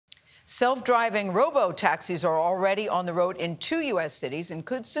Self-driving robotaxis are already on the road in 2 U.S. cities and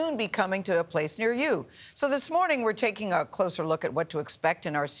could soon be coming to a place near you. So this morning, we're taking a closer look at what to expect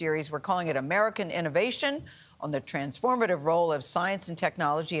in our series. We're calling it American Innovation, on the transformative role of science and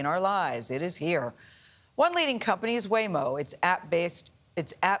technology in our lives. It is here. One leading company is Waymo. Its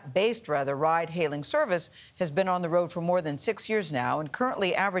app-based ride-hailing service has been on the road for more than 6 years now and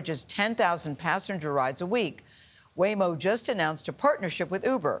currently averages 10,000 passenger rides a week. Waymo just announced a partnership with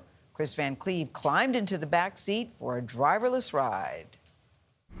Uber. Kris Van Cleave climbed into the back seat for a driverless ride.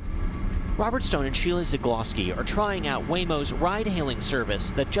 Robert Stone and Sheila Zagloski are trying out Waymo's ride-hailing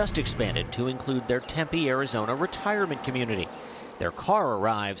service that just expanded to include their Tempe, Arizona retirement community. Their car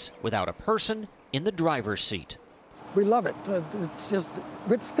arrives without a person in the driver's seat. We love it. It's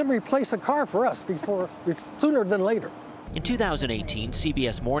going to replace a car for us sooner than later. In 2018,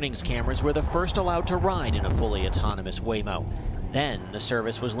 CBS Mornings cameras were the first allowed to ride in a fully autonomous Waymo. Then, the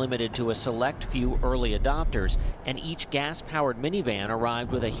service was limited to a select few early adopters, and each gas-powered minivan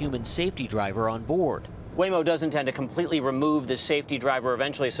arrived with a human safety driver on board. Waymo does intend to completely remove the safety driver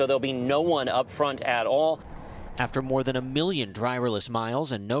eventually, so there'll be no one up front at all. After more than 1 million driverless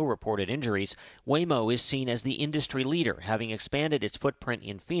miles and no reported injuries, Waymo is seen as the industry leader, having expanded its footprint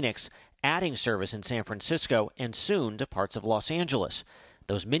in Phoenix, adding service in San Francisco, and soon to parts of Los Angeles.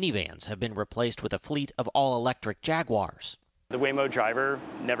 Those minivans have been replaced with a fleet of all-electric Jaguars. The Waymo driver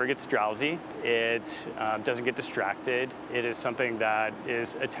never gets drowsy. It doesn't get distracted. It is something that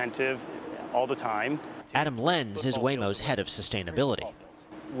is attentive all the time. Adam Lenz is Waymo's head of sustainability.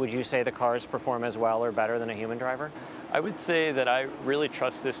 Would you say the cars perform as well or better than a human driver? I would say that I really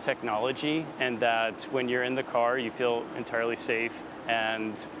trust this technology and that when you're in the car, you feel entirely safe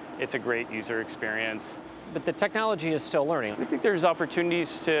and it's a great user experience. But the technology is still learning. I think there's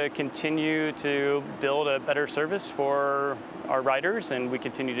opportunities to continue to build a better service for our riders, and we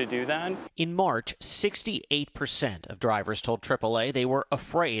continue to do that. In March, 68% of drivers told AAA they were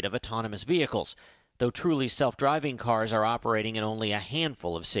afraid of autonomous vehicles, though truly self-driving cars are operating in only a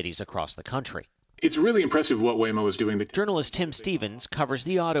handful of cities across the country. It's really impressive what Waymo is doing. Journalist Tim Stevens covers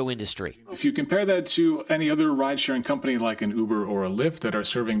the auto industry. If you compare that to any other ride-sharing company like an Uber or a Lyft that are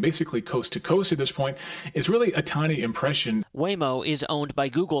serving basically coast to coast at this point, it's really a tiny impression. Waymo is owned by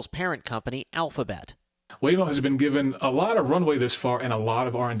Google's parent company, Alphabet. Waymo has been given a lot of runway this far and a lot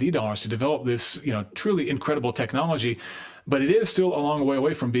of R&D dollars to develop this, truly incredible technology. But it is still a long way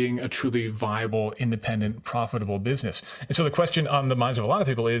away from being a truly viable, independent, profitable business. And so the question on the minds of a lot of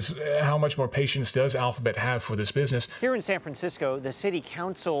people is, how much more patience does Alphabet have for this business? Here in San Francisco, the city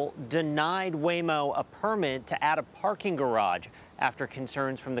council denied Waymo a permit to add a parking garage after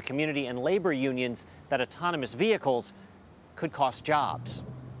concerns from the community and labor unions that autonomous vehicles could cost jobs.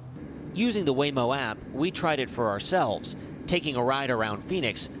 Using the Waymo app, we tried it for ourselves, taking a ride around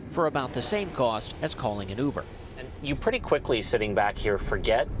Phoenix for about the same cost as calling an Uber. You pretty quickly, sitting back here,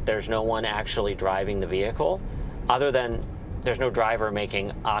 forget there's no one actually driving the vehicle, other than there's no driver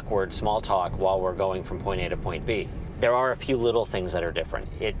making awkward small talk while we're going from point A to point B. There are a few little things that are different.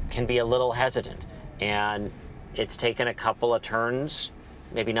 It can be a little hesitant, and it's taken a couple of turns,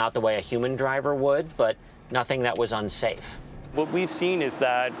 maybe not the way a human driver would, but nothing that was unsafe. What we've seen is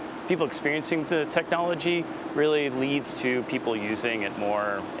that people experiencing the technology really leads to people using it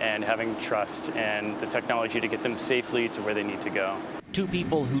more and having trust in the technology to get them safely to where they need to go. Two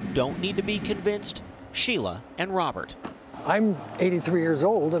people who don't need to be convinced, Sheila and Robert. I'm 83 years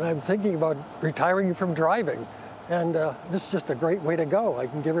old and I'm thinking about retiring from driving. And this is just a great way to go. I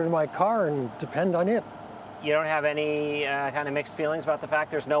can get rid of my car and depend on it. You don't have any kind of mixed feelings about the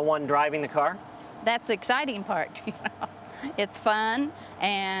fact there's no one driving the car? That's the exciting part. It's fun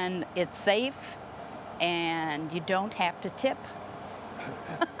and it's safe and you don't have to tip.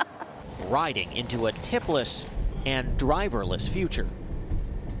 Riding into a tipless and driverless future.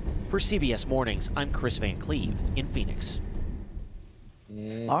 For CBS Mornings, I'm Kris Van Cleave in Phoenix.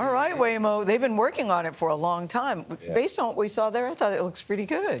 All right, Waymo, they've been working on it for a long time. Yeah. Based on what we saw there, I thought it looks pretty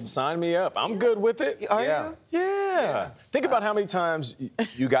good. Sign me up. I'm good with it. Are you? Yeah. Think about how many times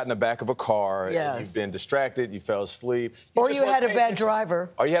you got in the back of a car, yes. And you've been distracted, you fell asleep. Or you had a bad driver.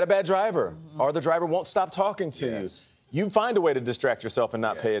 Or you had a bad driver. Or the driver won't stop talking to you. You find a way to distract yourself and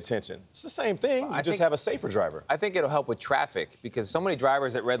not pay attention. It's the same thing. You just have a safer driver. I think it'll help with traffic because so many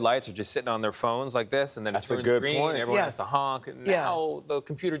drivers at red lights are just sitting on their phones like this, and then it turns green, and everyone has to honk, and now the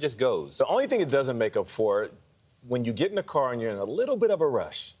computer just goes. The only thing it doesn't make up for when you get in the car and you're in a little bit of a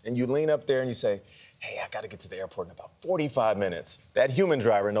rush and you lean up there and you say, hey, I got to get to the airport in about 45 minutes. That human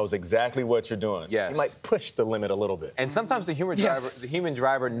driver knows exactly what you're doing. Yes. He might push the limit a little bit. And sometimes the human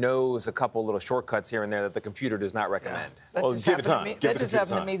driver knows a couple little shortcuts here and there that the computer does not recommend. That just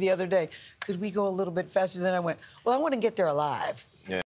happened to me the other day. Could we go a little bit faster? Then I went, well, I want to get there alive.